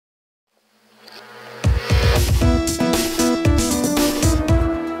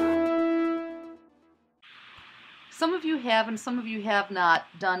some of you have and some of you have not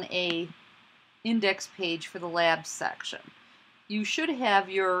done a index page for the labs section. You should have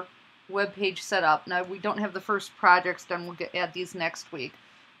your web page set up. Now, we don't have the first projects done. We'll add these next week.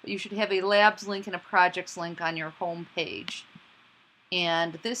 But you should have a labs link and a projects link on your home page.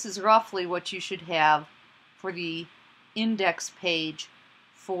 And this is roughly what you should have for the index page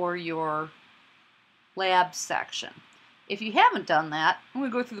for your labs section. If you haven't done that, I'm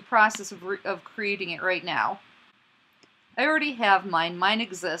going to go through the process of creating it right now. I already have mine. Mine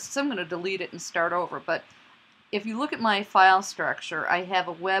exists. I'm going to delete it and start over. But if you look at my file structure, I have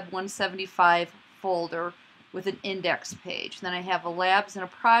a Web 175 folder with an index page. Then I have a labs and a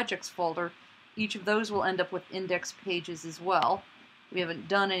projects folder. Each of those will end up with index pages as well. We haven't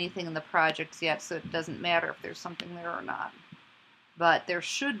done anything in the projects yet, so it doesn't matter if there's something there or not. But there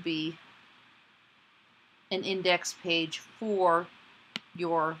should be an index page for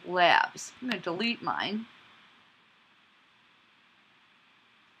your labs. I'm going to delete mine.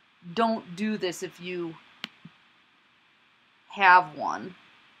 Don't do this if you have one.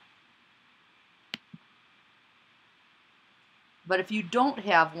 But if you don't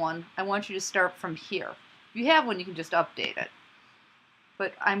have one, I want you to start from here. If you have one, you can just update it.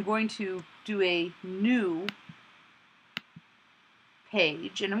 But I'm going to do a new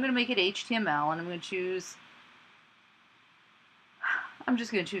page, and I'm going to make it HTML, and I'm going to choose, I'm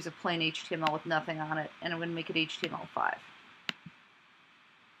just going to choose a plain HTML with nothing on it, and I'm going to make it HTML5.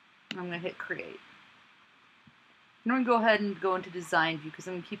 And I'm going to hit create. I'm going to go ahead and go into design view because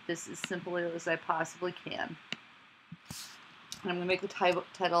I'm going to keep this as simple as I possibly can. And I'm going to make the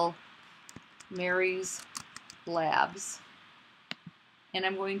title Mary's Labs. And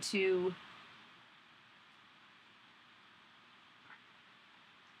I'm going to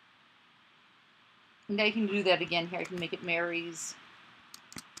I can do that again here. I can make it Mary's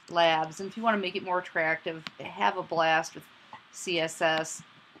Labs. And if you want to make it more attractive, have a blast with CSS.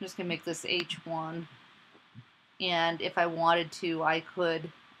 I'm just going to make this H1. And if I wanted to, I could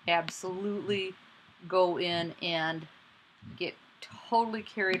absolutely go in and get totally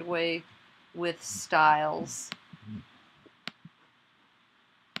carried away with styles,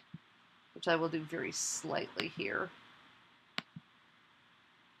 which I will do very slightly here.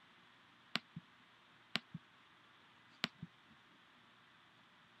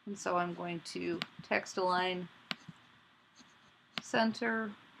 And so I'm going to text align, center,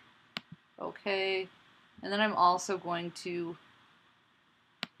 OK. And then I'm also going to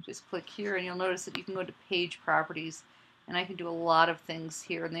just click here, and you'll notice that you can go to page properties, and I can do a lot of things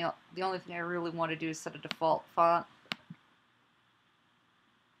here. And the only thing I really want to do is set a default font.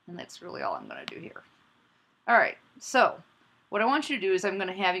 And that's really all I'm going to do here. All right, so what I want you to do is I'm going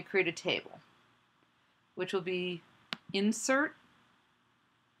to have you create a table, which will be insert,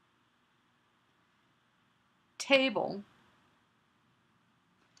 table.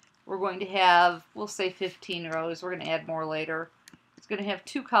 We're going to have, we'll say 15 rows. We're going to add more later. It's going to have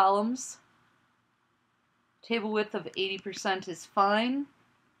 2 columns. Table width of 80% is fine.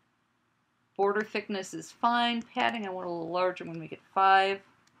 Border thickness is fine. Padding, I want a little larger. I'm going to make it 5.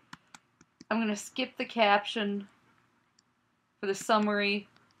 I'm going to skip the caption for the summary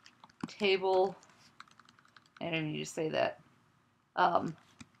table. I don't need to say that.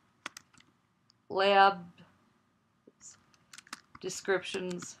 Lab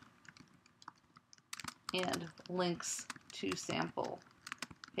descriptions and links to sample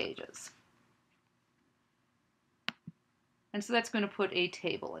pages. And so that's going to put a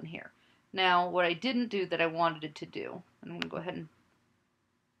table in here. Now, what I didn't do that I wanted it to do, and I'm going to go ahead and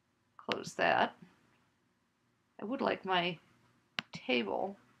close that. I would like my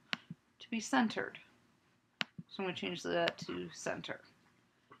table to be centered. So I'm going to change that to center.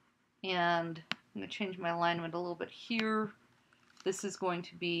 And I'm going to change my alignment a little bit here. This is going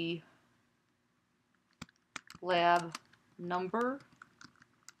to be lab number.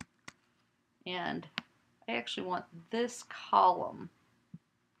 And I actually want this column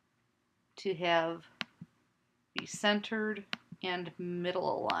to be centered and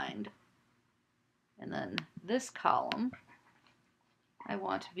middle aligned. And then this column I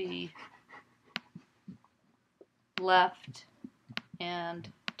want to be left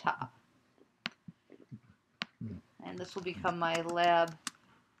and top. And this will become my lab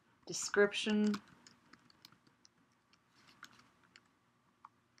description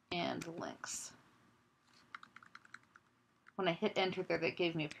and links. When I hit enter there, that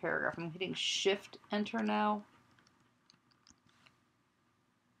gave me a paragraph. I'm hitting shift enter now.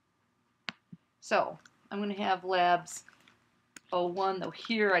 So I'm going to have labs 01, though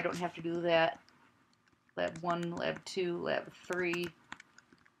here I don't have to do that. Lab 1, lab 2, lab 3,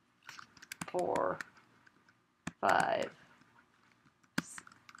 4, 5.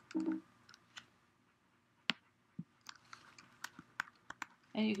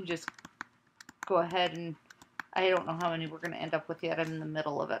 And you can just go ahead and, I don't know how many we're going to end up with yet. I'm in the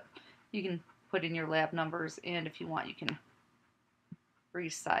middle of it. You can put in your lab numbers, and if you want, you can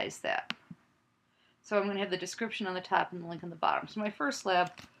resize that. So I'm going to have the description on the top and the link on the bottom. So my first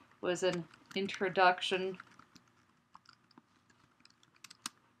lab was an introduction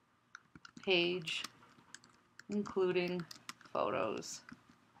page, including photos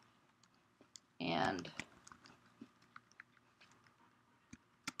and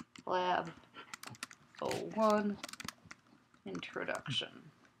lab 01 introduction.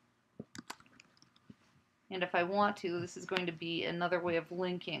 And if I want to, this is going to be another way of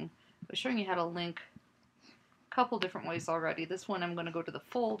linking. I was showing you how to link a couple different ways already. This one I'm going to go to the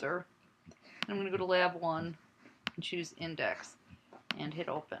folder, and I'm going to go to lab 1 and choose index and hit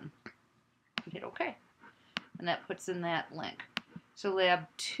open and hit OK. And that puts in that link. So lab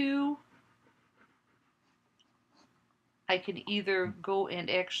 2, I could either go and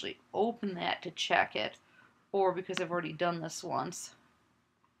actually open that to check it, or because I've already done this once.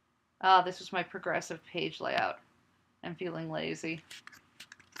 This was my progressive page layout. I'm feeling lazy.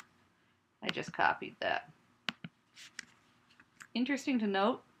 I just copied that. Interesting to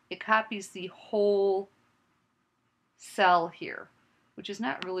note, it copies the whole cell here, which is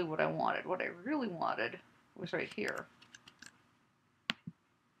not really what I wanted. What I really wanted was right here.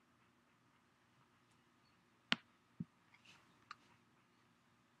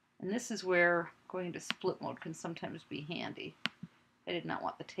 And this is where going into split mode can sometimes be handy. I did not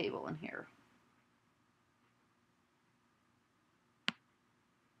want the table in here.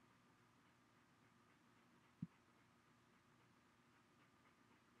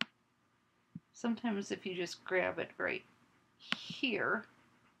 Sometimes if you just grab it right here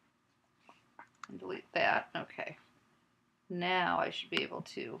and delete that, okay. Now I should be able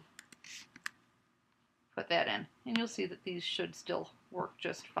to put that in. And you'll see that these should still work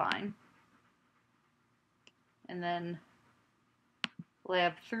just fine. And then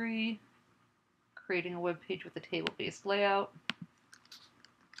lab 3, creating a web page with a table-based layout.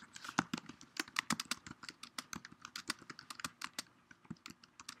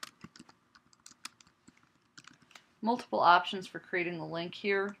 Multiple options for creating the link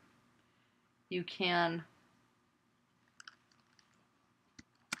here. You can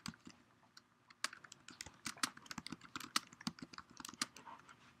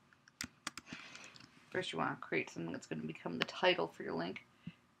first you want to create something that's going to become the title for your link.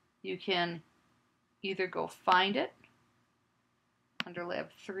 You can either go find it under lab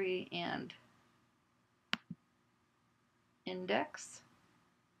 3 and index.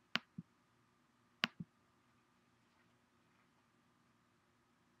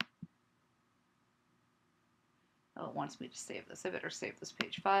 Oh, it wants me to save this. I better save this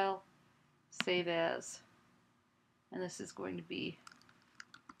page file. Save as. And this is going to be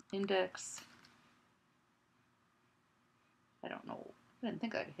index. I don't know. I didn't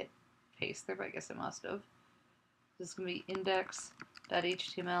think I'd hit paste there, but I guess I must have. This is going to be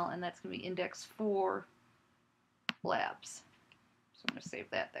index.html, and that's going to be index for labs. So I'm going to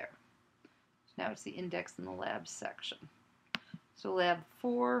save that there. So now it's the index in the labs section. So lab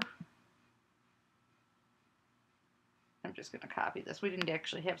 4, I'm just going to copy this. We didn't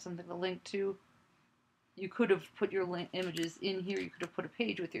actually have something to link to. You could have put your images in here. You could have put a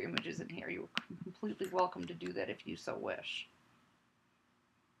page with your images in here. You're completely welcome to do that if you so wish.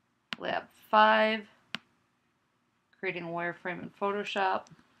 Lab 5, creating a wireframe in Photoshop.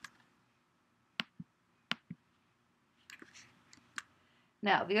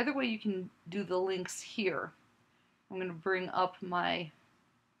 Now, the other way you can do the links here, I'm going to bring up my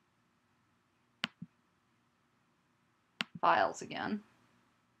files again.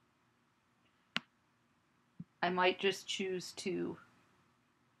 I might just choose to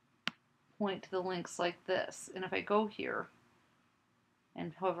point to the links like this. And if I go here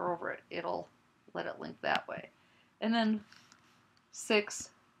and hover over it, it'll let it link that way. And then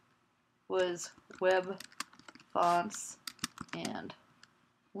 6 was web fonts and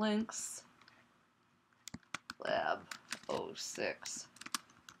links, lab 06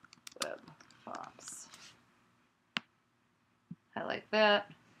 web fonts. Highlight that.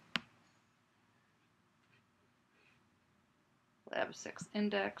 Lab 6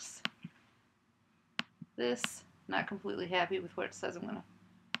 index. This, not completely happy with what it says. I'm going to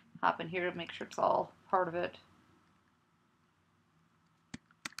hop in here to make sure it's all part of it.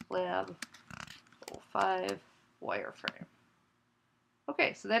 Lab 05 wireframe.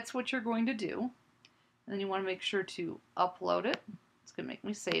 Okay, so that's what you're going to do. And then you want to make sure to upload it. It's going to make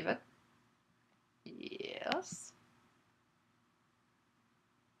me save it. Yeah. this.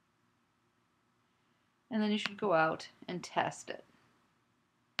 And then you should go out and test it.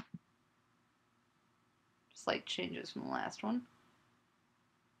 Slight changes from the last one.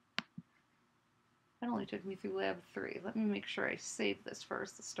 That only took me through lab 3. Let me make sure I save this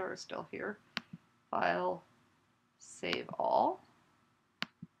first. The star is still here. File, save all.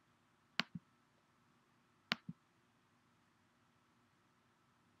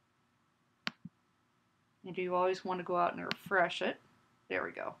 And you always want to go out and refresh it. There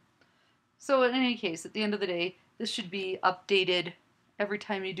we go. So in any case, at the end of the day, this should be updated every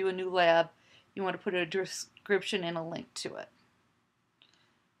time you do a new lab. You want to put a description and a link to it.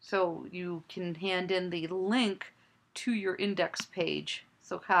 So you can hand in the link to your index page.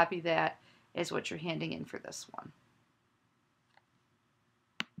 So copy that as what you're handing in for this one.